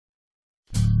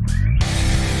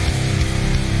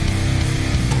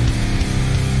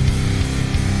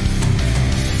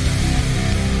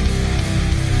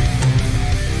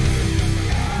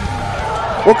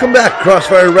Welcome back,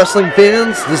 Crossfire Wrestling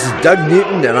fans. This is Doug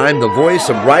Newton, and I'm the voice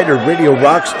of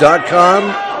RiderRadioRocks.com.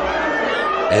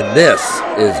 And this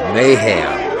is Mayhem.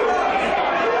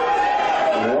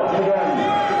 Once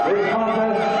again, this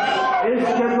contest is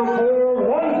scheduled for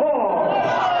one fall,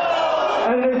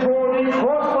 and it is for the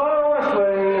Crossfire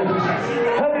Wrestling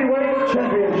Heavyweight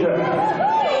Championship.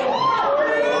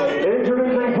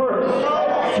 Introducing first,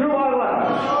 to my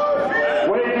left,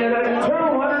 weighing in at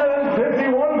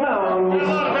 251 pounds,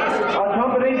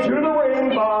 accompanied to the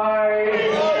ring by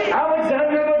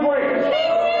Alexander the Great,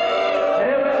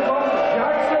 hailing from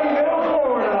Jacksonville,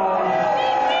 Florida,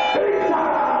 big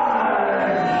time,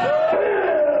 Bill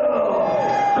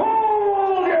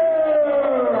Collier!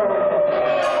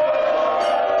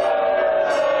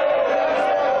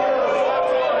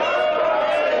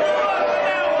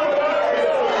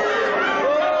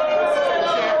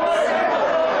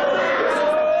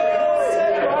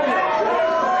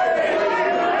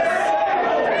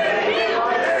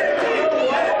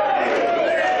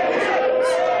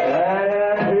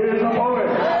 And his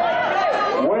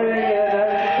opponent, weighing in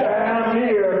at damn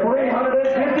near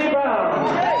 350 pounds,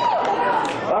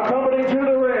 accompanied to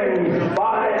the ring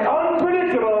by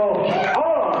unpredictable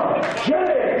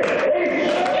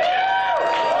RJH,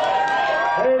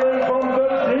 hailing from the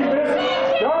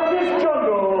deepest, darkest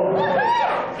jungle,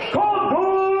 Kongo!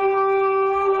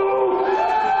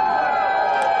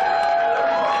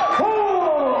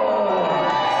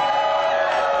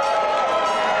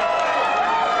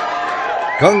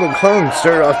 Kongo Kong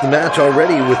started off the match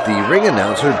already with the ring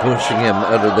announcer pushing him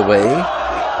out of the way.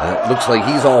 It looks like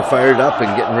he's all fired up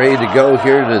and getting ready to go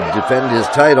here to defend his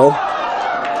title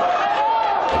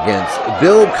against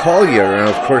Bill Collier. And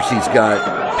of course he's got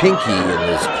Pinky in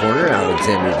his corner,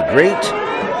 Alexander the Great.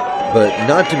 But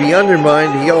not to be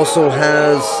undermined, he also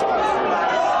has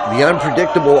the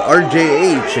unpredictable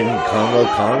RJH in Kongo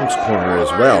Kong's corner as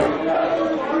well.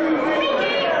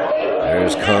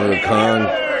 There's Kongo Kong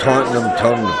taunting him,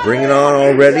 telling him to bring it on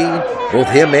already. Both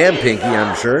him and Pinky,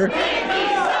 I'm sure.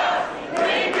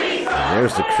 And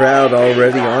there's the crowd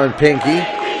already on Pinky.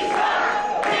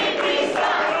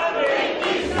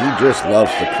 He just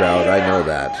loves the crowd, I know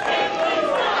that.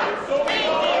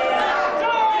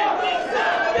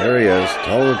 There he is,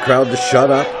 telling the crowd to shut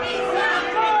up.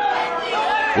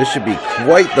 This should be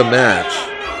quite the match.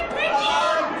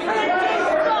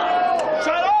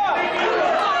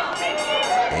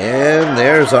 And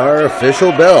there's our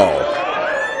official bell.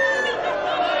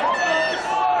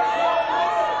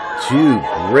 Two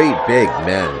great big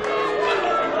men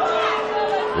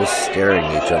just staring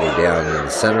each other down in the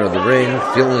center of the ring,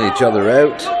 feeling each other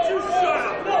out. The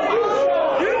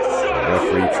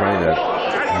referee trying to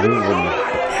move them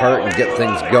apart and get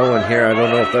things going here. I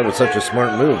don't know if that was such a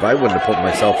smart move. I wouldn't have put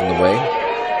myself in the way.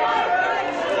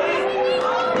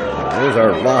 And there's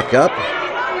our lockup.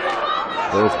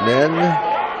 Both men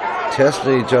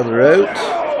testing each other out.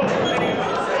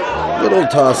 A little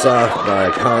toss off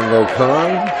by Kongo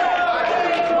Kong.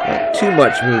 Not too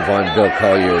much move on Bill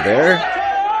Collier there.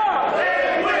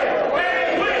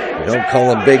 We don't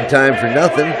call him big time for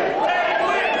nothing.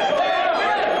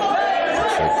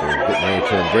 Looks like they're getting ready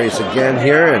to embrace again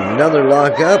here. Another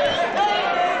lockup.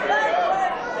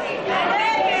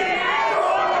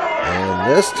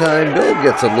 And this time Bill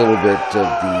gets a little bit of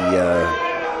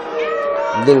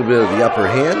the upper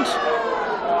hand.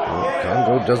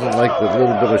 Kongo doesn't like the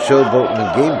little bit of showboating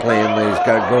and game plan that he's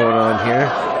got going on here.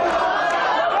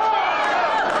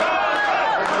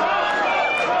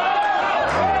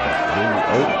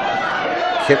 Oh,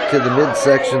 kick to the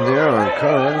midsection there on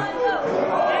Kong.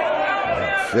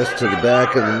 Fist to the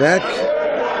back of the neck.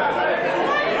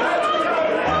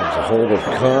 There's a hold of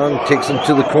Kong, takes him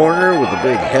to the corner with a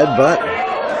big headbutt.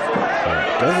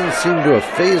 Doesn't seem to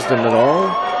have phased him at all.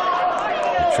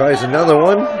 He tries another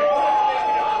one.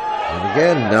 And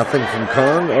again, nothing from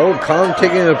Kong. Oh, Kong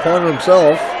taking it upon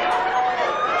himself.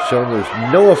 Showing there's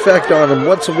no effect on him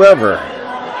whatsoever.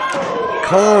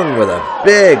 Kong with a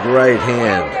big right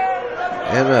hand.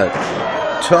 And a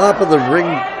top of the ring.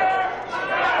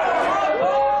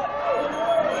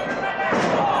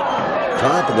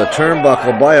 Top of the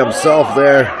turnbuckle by himself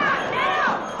there.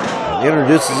 And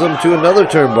introduces him to another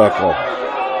turnbuckle.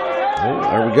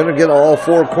 Are we going to get all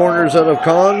four corners out of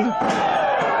Kong?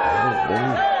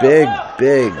 Big,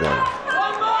 big one.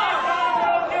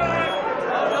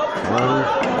 Kong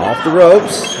off the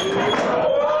ropes.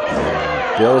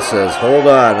 And Bill says, hold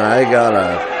on, I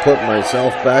gotta put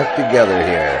myself back together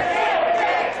here.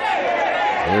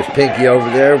 There's Pinky over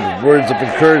there with words of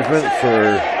encouragement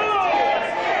for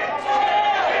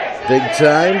Big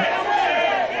Time.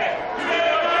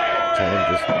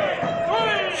 Time just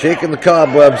shaking the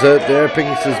cobwebs out there.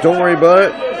 Pinky says, don't worry about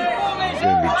it. He's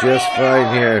going to be just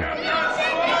fine here.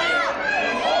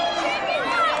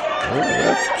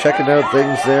 Checking out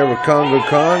things there with Kongo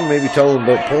Kong. Maybe telling him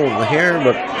about pulling the hair,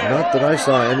 but not that I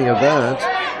saw any of that.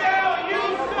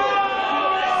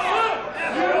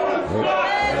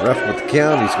 The ref with the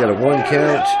count. He's got a 1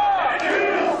 count.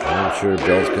 I'm sure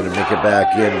Bill's going to make it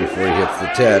back in before he hits the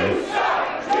 10.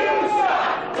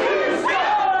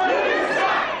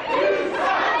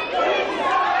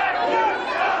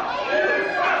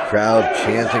 Crowd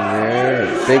chanting there,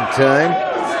 big time.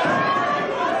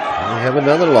 And we have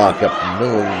another lockup in the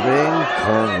middle of the ring.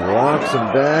 Kong rocks him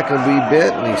back a wee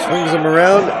bit, and he swings him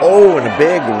around. Oh, and a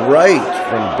big right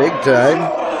from big time.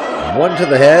 1 to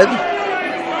the head,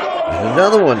 and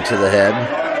another 1 to the head.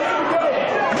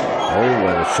 Oh,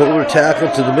 and a shoulder tackle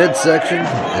to the midsection,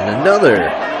 and another,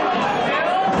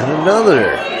 and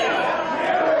another.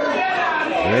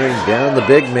 Wearing down the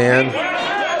big man.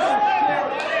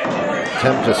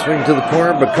 Attempt to swing to the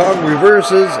corner, but Kong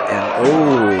reverses, and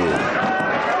oh.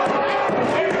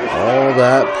 All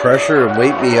that pressure and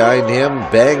weight behind him,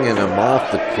 banging him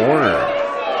off the corner.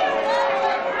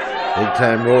 Big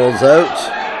time rolls out.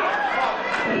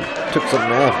 Took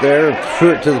something off there and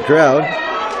threw it to the crowd.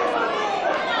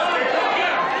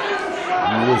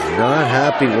 He was not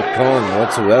happy with Kong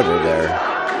whatsoever there.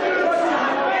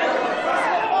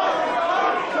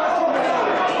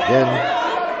 Again,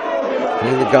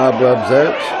 clean the cobwebs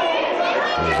out.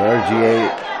 There's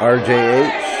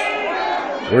RJH.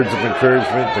 Words of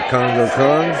encouragement to Kongo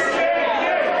Kong.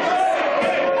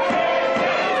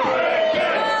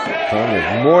 Kong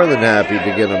is more than happy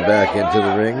to get him back into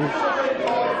the ring.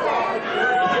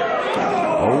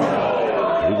 Oh,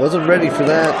 he wasn't ready for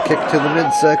that. Kick to the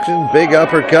midsection. Big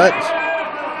uppercut.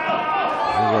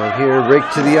 Right here,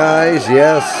 rake to the eyes.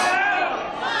 Yes.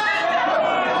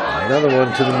 Another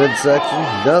one to the midsection.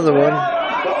 Another one.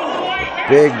 A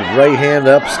big right hand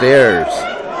upstairs.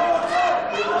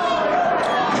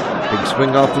 Big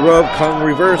swing off the rope. Kong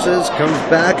reverses. Comes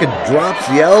back and drops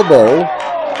the elbow.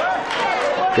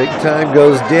 Big time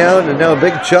goes down. And now a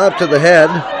big chop to the head.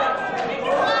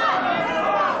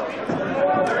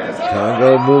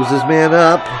 Kongo moves his man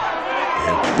up.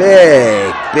 And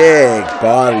big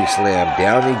body slam.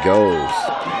 Down he goes.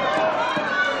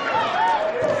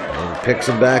 And picks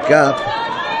him back up.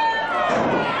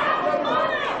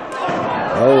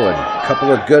 Oh, and a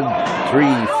couple of good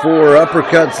 3-4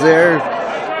 uppercuts there.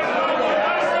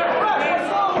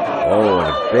 Oh, and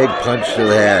a big punch to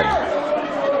the head.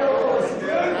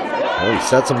 Oh, he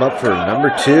sets him up for number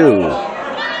 2.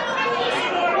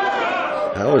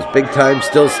 How is Big Time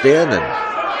still standing?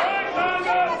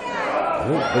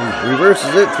 Oh, but he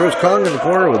reverses it, throws Kong in the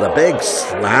corner with a big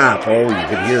slap. Oh, you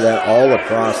can hear that all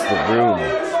across the room.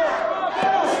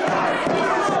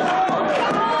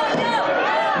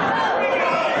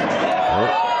 Oh,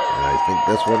 and I think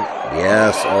this one,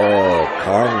 yes, oh,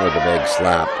 Kong with a big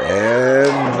slap.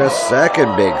 And a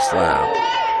second big slap.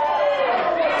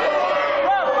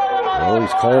 Oh,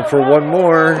 he's calling for one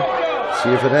more. See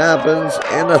if it happens.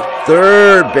 And a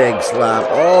third big slap.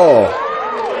 Oh,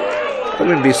 I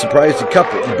wouldn't be surprised he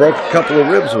broke a couple of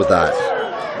ribs with that.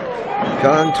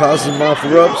 Kong tosses him off the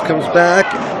ropes, comes back.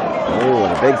 Oh,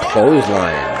 and a big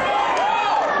clothesline.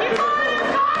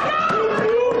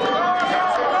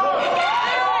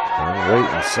 Wait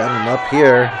and set him up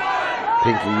here.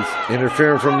 Pinky's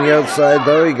interfering from the outside,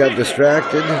 though. He got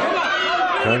distracted.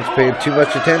 Kong's paying too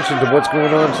much attention to what's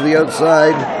going on to the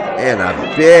outside. And a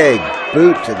big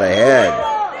boot to the head.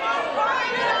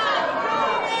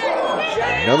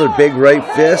 Another big right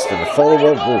fist and a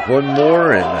follow-up with one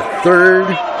more and a third.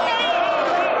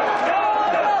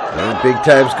 And Big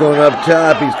Time's going up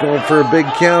top. He's going for a big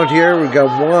count here. We got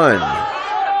 1.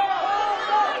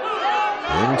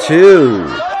 And 2.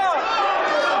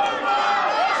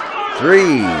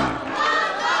 3.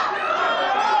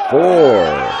 4.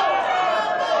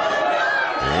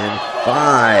 And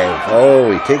 5.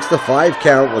 Oh, he takes the 5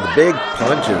 count with big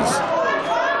punches.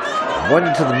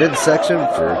 1 to the midsection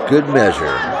for good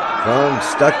measure. Kong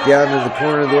stuck down in the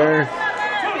corner there.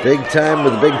 Big Time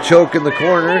with a big choke in the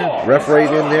corner. Ref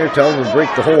right in there telling him to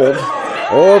break the hold.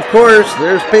 Oh, of course,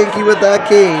 there's Pinky with that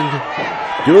cane.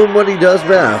 Doing what he does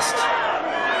best.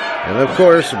 And of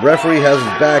course, the referee has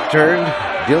his back turned.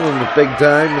 Dealing with Big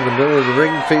Time in the middle of the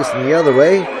ring, facing the other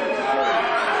way.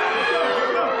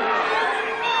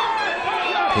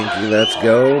 Pinky lets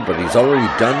go, but he's already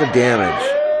done the damage.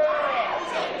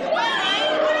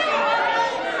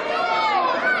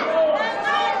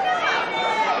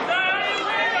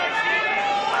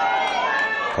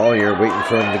 Collier waiting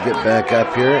for him to get back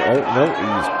up here. Oh, no,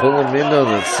 he's pulling him into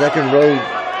the second row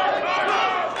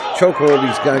chokehold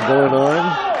he's got going on.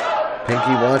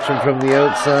 Pinky watching from the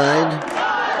outside.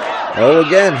 Oh,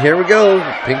 again, here we go.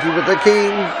 Pinky with the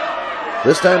king.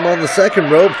 This time on the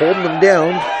second rope, holding him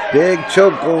down. Big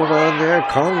choke going on there.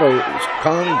 Kong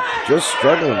just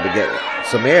struggling to get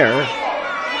some air.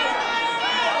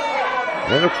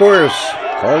 And of course,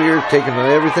 Collier taking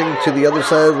everything to the other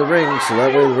side of the ring so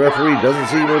that way the referee doesn't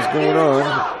see what's going on.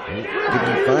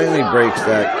 Pinky finally breaks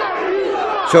that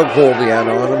chokehold he had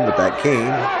on him with that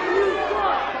cane.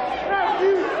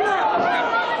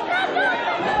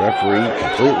 Referee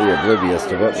completely oblivious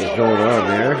to what was going on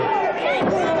there.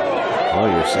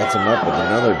 Collier sets him up with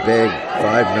another big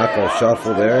 5-knuckle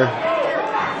shuffle there.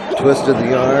 Twist of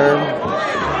the arm.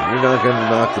 And you're not going to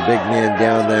knock the big man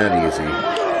down that easy.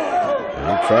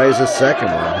 And he tries a second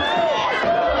one.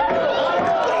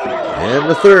 And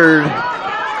the third.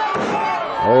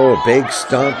 Oh, a big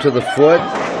stomp to the foot.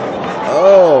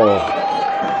 Oh.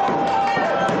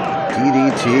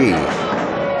 DDT.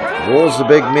 Rolls the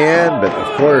big man, but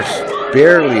of course,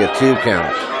 barely a 2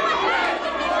 count.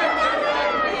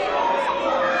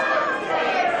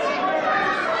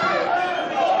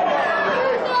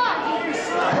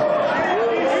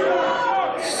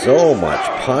 So much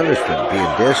punishment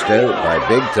being dished out by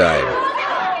Big Time.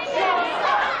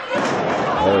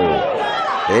 Oh,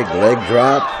 big leg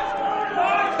drop.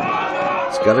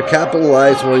 He's got to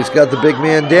capitalize while he's got the big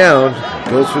man down.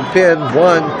 Goes for pin.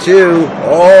 1, 2.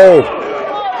 Oh!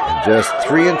 Just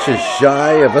 3 inches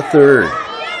shy of a third.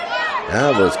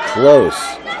 That was close.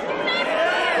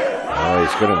 Oh,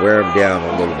 he's going to wear him down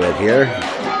a little bit here.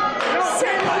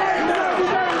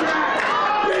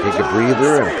 Take a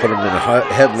breather and put him in a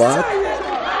headlock.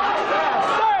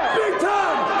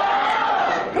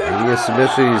 Maybe a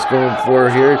submission he's going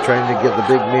for here, trying to get the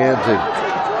big man to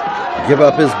give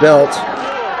up his belt.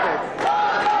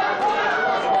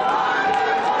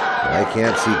 I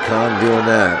can't see Kong doing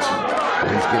that.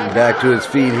 He's getting back to his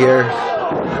feet here.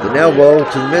 With an elbow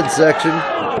to the midsection.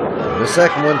 And the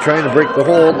second one trying to break the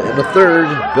hold. And the third,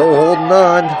 Bill holding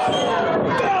on.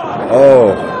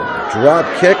 Oh, drop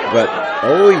kick, but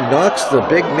oh, he knocks the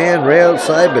big man right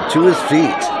outside, but to his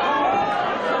feet.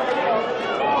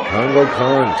 Kongo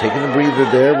Kong taking a breather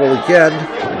there while he can.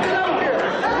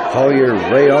 Collier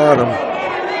right on him,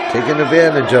 taking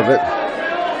advantage of it.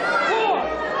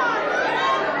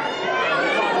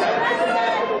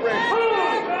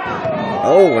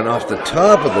 Oh, went off the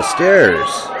top of the stairs.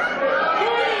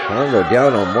 Kongo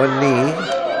down on one knee.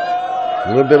 A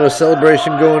little bit of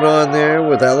celebration going on there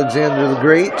with Alexander the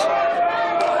Great.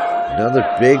 Another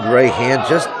big right hand,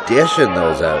 just dishing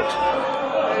those out.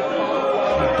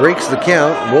 He breaks the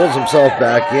count, rolls himself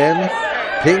back in.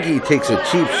 Pinky takes a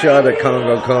cheap shot at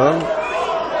Kongo Kong.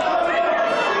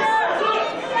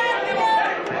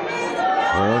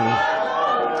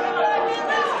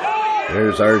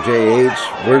 There's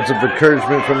RJH. Words of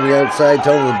encouragement from the outside,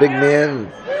 telling the big man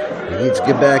he needs to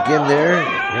get back in there.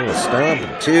 And a stomp.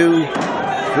 2,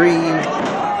 3.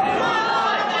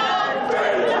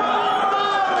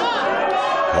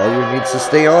 Collier needs to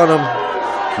stay on him.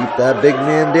 Keep that big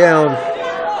man down.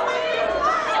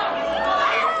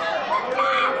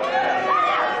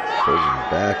 Pulls him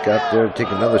back up there.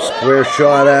 Take another square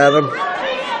shot at him.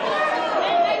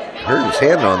 Hurt his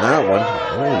hand on that one.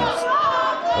 Oh,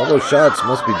 all those shots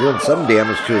must be doing some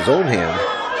damage to his own hand.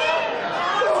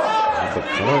 But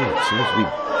Kong seems to be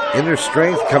inner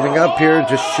strength coming up here,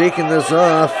 just shaking this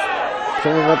off.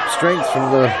 Pulling up strength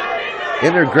from the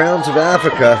inner grounds of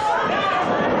Africa.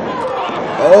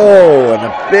 Oh, and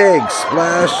a big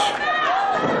splash.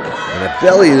 And a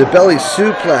the belly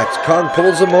suplex. Kong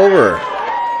pulls him over.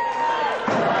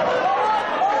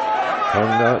 Kong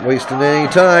not wasting any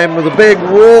time with a big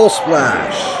roll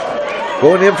splash.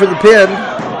 Going in for the pin.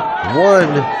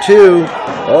 1, 2.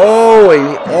 Oh,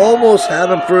 he almost had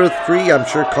him for a 3. I'm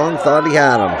sure Kong thought he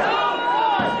had him.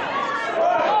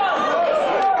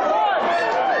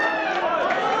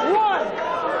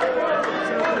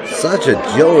 Such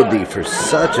agility for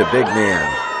such a big man.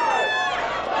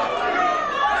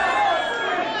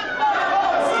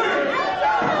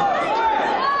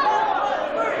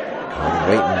 Kong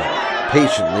waiting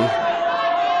patiently.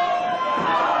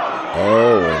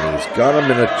 Oh, and he's got him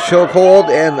in a chokehold,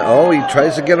 and oh, he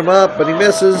tries to get him up, but he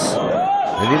misses.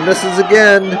 And he misses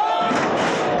again.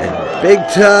 And big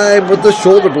time with the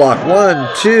shoulder block. 1,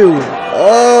 2.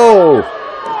 Oh!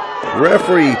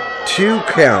 Referee 2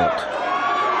 count.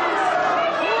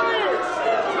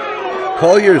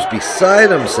 Collier's beside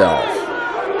himself.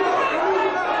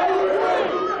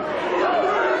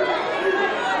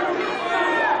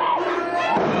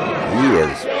 He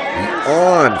is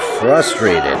beyond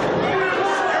frustrated.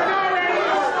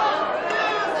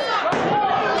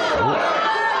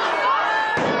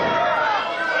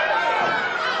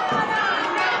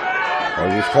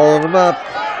 Collier's calling him up.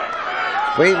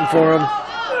 Waiting for him.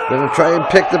 Gonna try and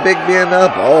pick the big man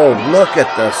up. Oh, look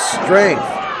at the strength.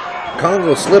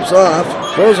 Kongo slips off,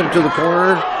 throws him to the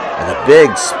corner, and a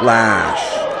big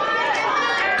splash.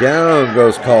 Down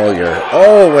goes Collier.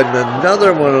 Oh, and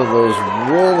another one of those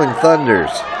rolling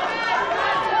thunders.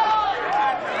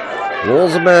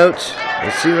 Rolls him out.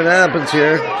 Let's see what happens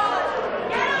here.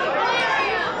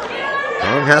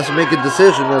 Kong has to make a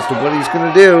decision as to what he's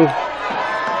going to do.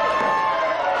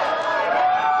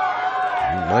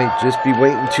 He might just be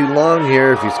waiting too long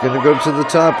here if he's going to go to the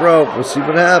top rope. We'll see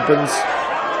what happens.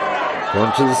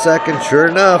 Going to the second. Sure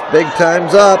enough, big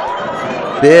time's up.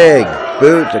 Big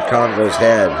boot to Kongo's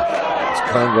head as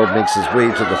Kongo makes his way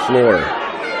to the floor.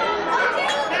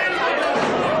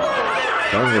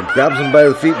 Kongo grabs him by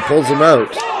the feet and pulls him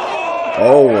out.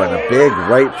 Oh, and a big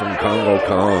right from Kongo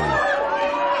Kong.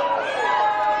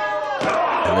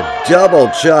 And a double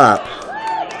chop.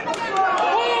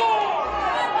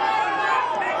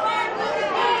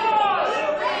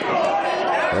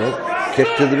 Oh, kick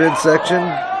to the midsection.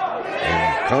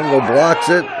 And Kongo blocks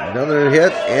it. Another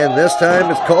hit. And this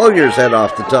time it's Collier's head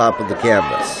off the top of the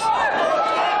canvas.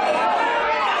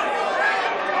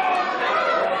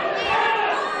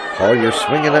 Collier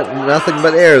swinging at nothing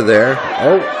but air there.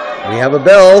 Oh, we have a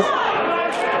bell.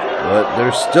 But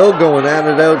they're still going at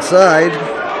it outside.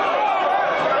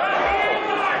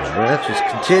 The match is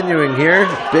continuing here.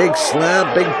 Big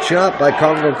slap, big chop by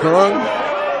Kongo Kong.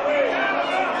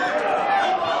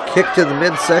 Kick to the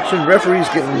midsection. Referee's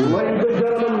getting... Ladies and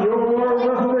gentlemen, your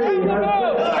referee has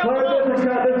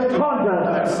declared this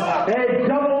contest a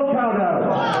double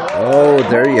countout. Oh,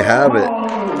 there you have it.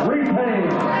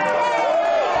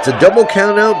 It's a double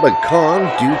count out, but Kong,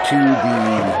 due to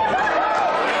the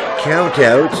count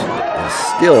out, is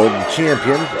still the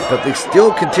champion, but they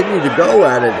still continue to go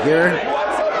at it here.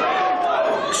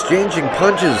 Exchanging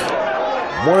punches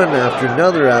one after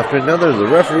another after another. The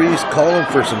referees calling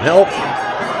for some help.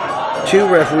 Two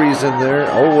referees in there.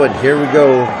 Oh, and here we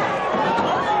go.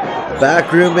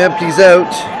 Back room empties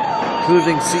out,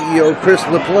 including CEO Chris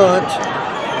LaPlante.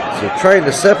 So trying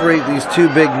to separate these two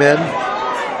big men.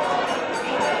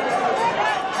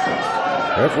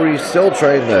 Referee's still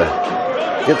trying to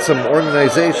get some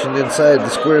organization inside the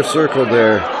square circle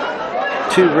there.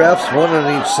 Two refs, one on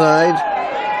each side.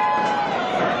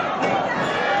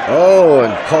 Oh,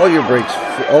 and Collier breaks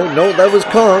free. Oh, no, that was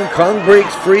Kong. Kong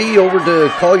breaks free over to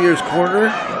Collier's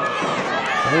corner.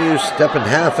 Collier's stepping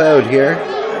half out here.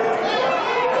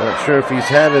 Not sure if he's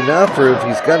had enough or if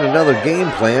he's got another game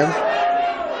plan.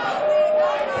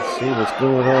 Let's see what's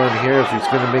going on here, if he's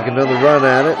going to make another run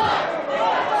at it.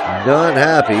 Not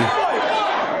happy.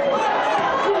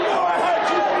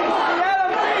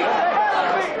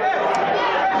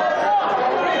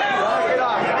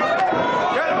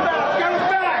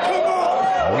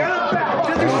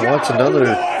 Oh, wants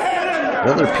another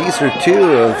piece or two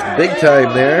of big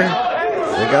time there.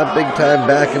 They got big time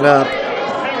backing up.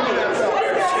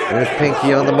 There's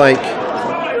Pinky on the mic.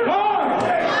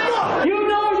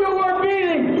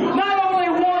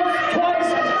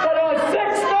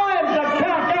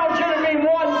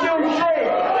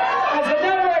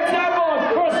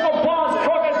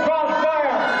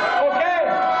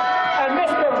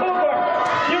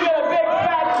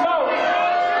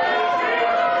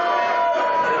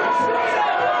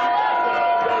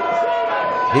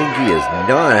 Pinky is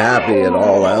not happy at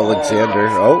all, Alexander.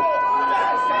 Oh.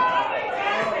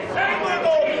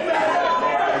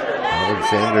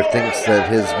 Alexander thinks that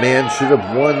his man should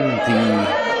have won the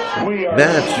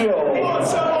match.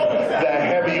 The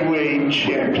heavyweight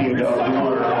champion of the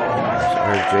world.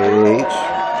 RJH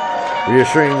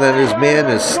reassuring that his man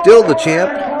is still the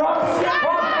champ.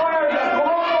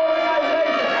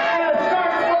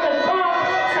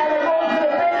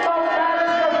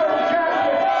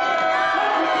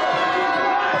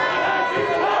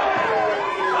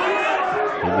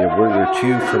 Maybe a word or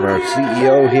two from our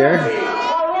CEO here.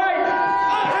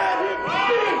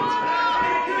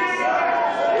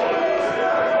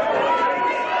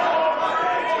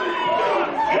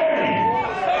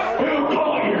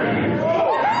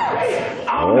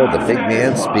 Oh, the big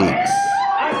man speaks.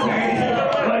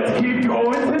 Let's keep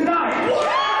going tonight.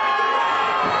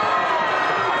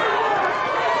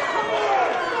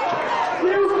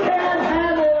 You can't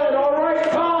handle it, all right,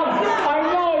 Tom? I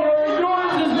know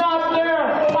yours is not there.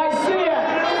 I see it.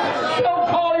 Bill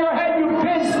Collier had you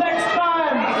pinned 6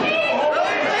 times.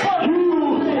 You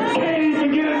can't even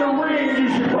get in the ring. You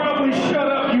should probably shut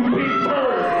up, you big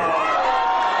bird.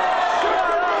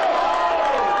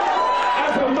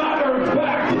 As a matter of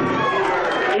fact,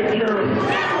 if you're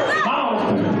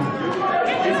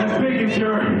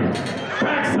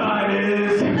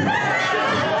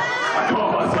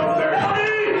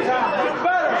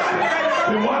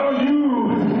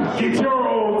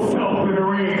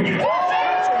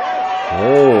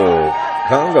Oh,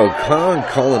 Kongo Kong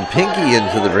calling Pinky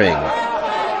into the ring.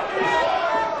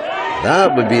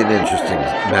 That would be an interesting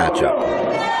matchup.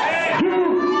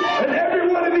 You and every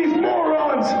one of these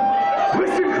morons,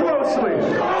 listen closely.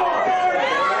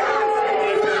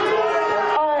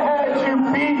 I had you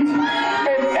beat,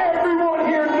 and everyone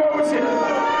here knows it.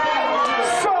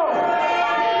 So,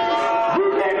 you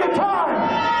name the time,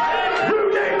 you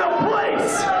name the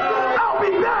place. I'll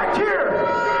be back here,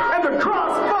 and the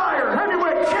Crossfire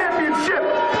Heavyweight Championship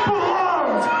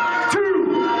belongs to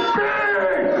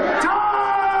Big Time.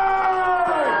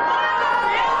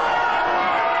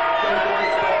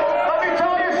 Let me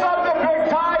tell you something, Big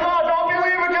Time. Don't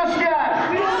believe it just yet.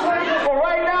 Well,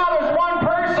 right now, there's one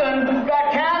person that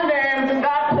can name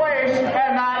that place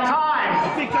and that time.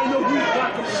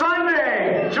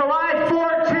 Sunday, July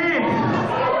 14th.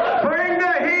 Bring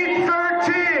the Heat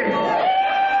 13.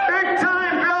 Big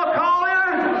Time Bill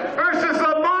Collier versus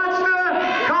the Monster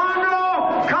Kongo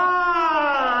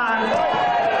Khan.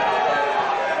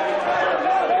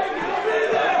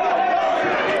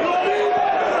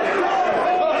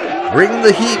 Bring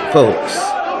the heat, folks.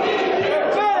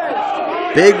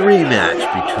 Big rematch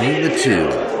between the two.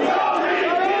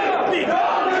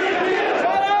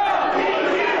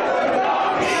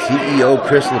 CEO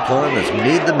Chris LaPlante has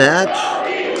made the match.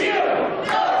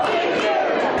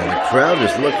 And the crowd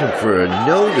is looking for a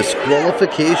no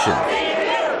disqualification.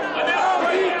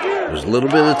 There's a little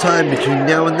bit of time between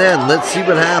now and then. Let's see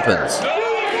what happens.